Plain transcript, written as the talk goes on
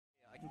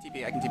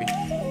TP, I can TP.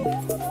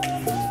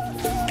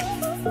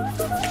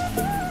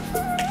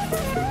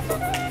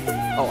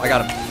 Oh, I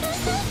got him.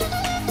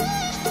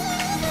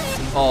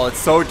 Oh, it's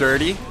so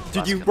dirty.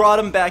 Dude, you brought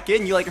him back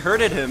in. You like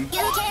hurted him.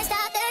 You can't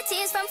stop the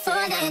tears from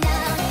falling down.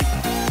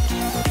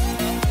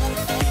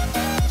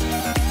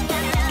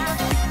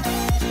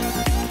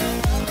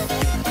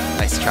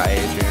 Nice try,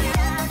 Adrian.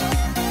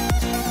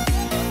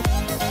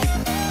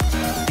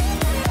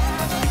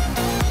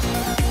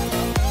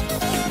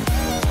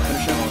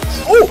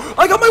 Oh,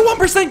 I got my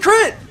 1%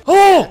 crit.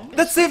 Oh,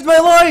 that saved my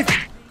life.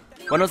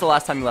 When was the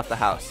last time you left the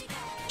house?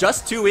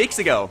 Just 2 weeks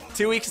ago.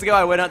 2 weeks ago,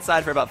 I went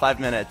outside for about 5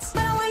 minutes.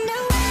 Look at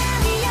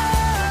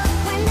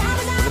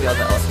the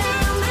other elephant.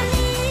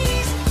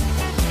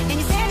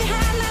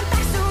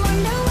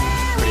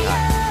 Pretty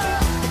high.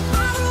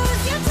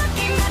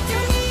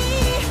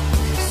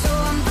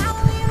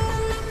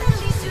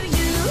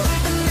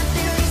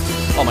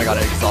 Oh my god,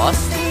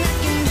 exhaust.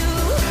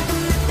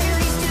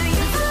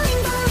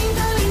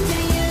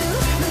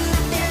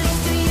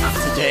 Not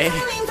today.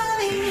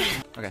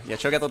 Okay, yeah,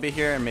 Cho'Gath will be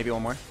here and maybe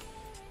one more.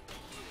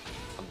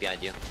 I'm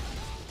behind you.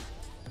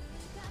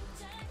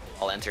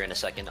 I'll enter in a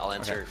second. I'll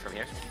enter from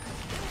here.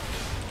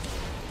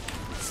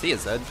 See you,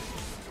 Zed.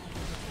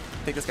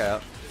 Take this guy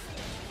out.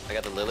 I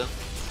got the Lulu.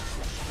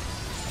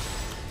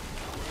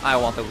 I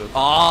want the Lulu.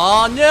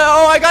 Oh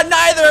no! I got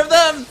neither of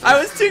them! I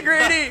was too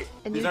greedy!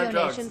 A new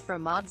donation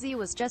from Modzy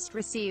was just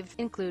received.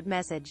 Include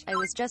message. I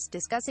was just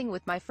discussing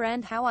with my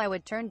friend how I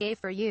would turn gay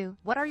for you.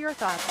 What are your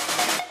thoughts?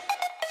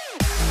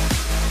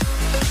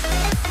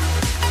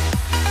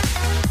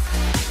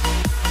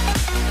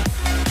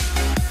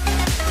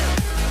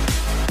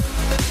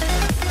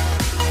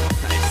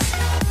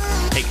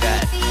 Take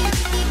that.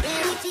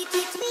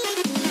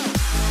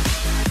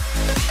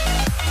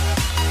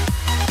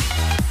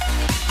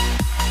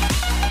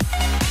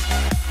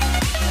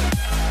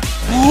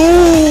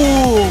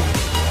 Ooh!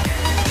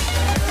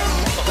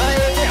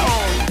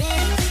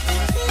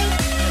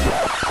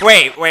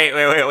 Wait.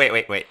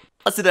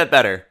 Let's do that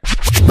better.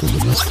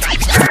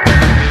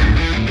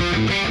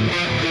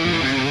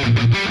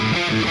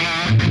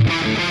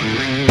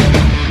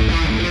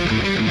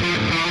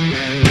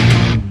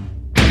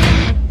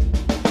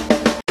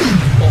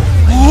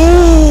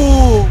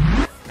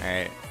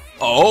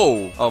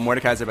 Oh,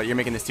 Mordekaiser, but you're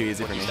making this too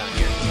easy for me.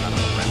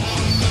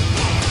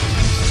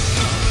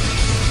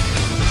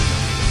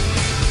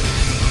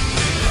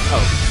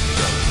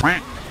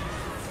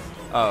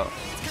 Oh.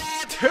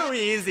 Too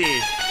easy.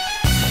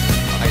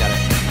 I got it.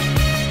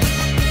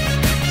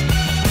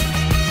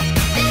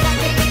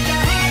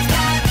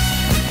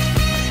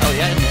 Oh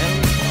yeah, no.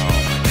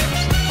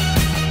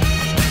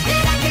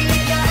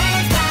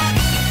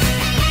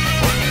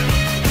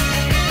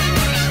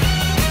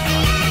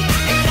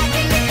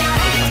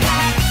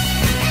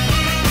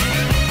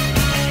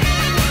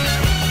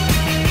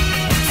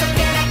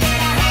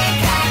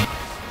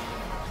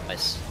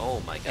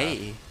 Oh my god.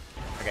 Hey.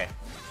 Okay.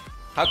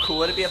 How cool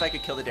would it be if I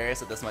could kill the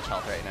Darius with this much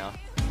health right now?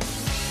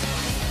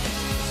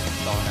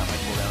 Stalling out my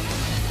cooldown.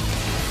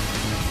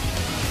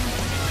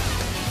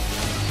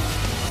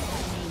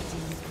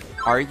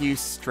 Are you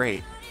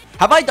straight?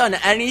 Have I done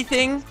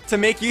anything to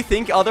make you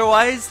think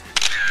otherwise?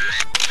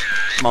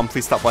 Mom,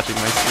 please stop watching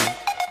my stream.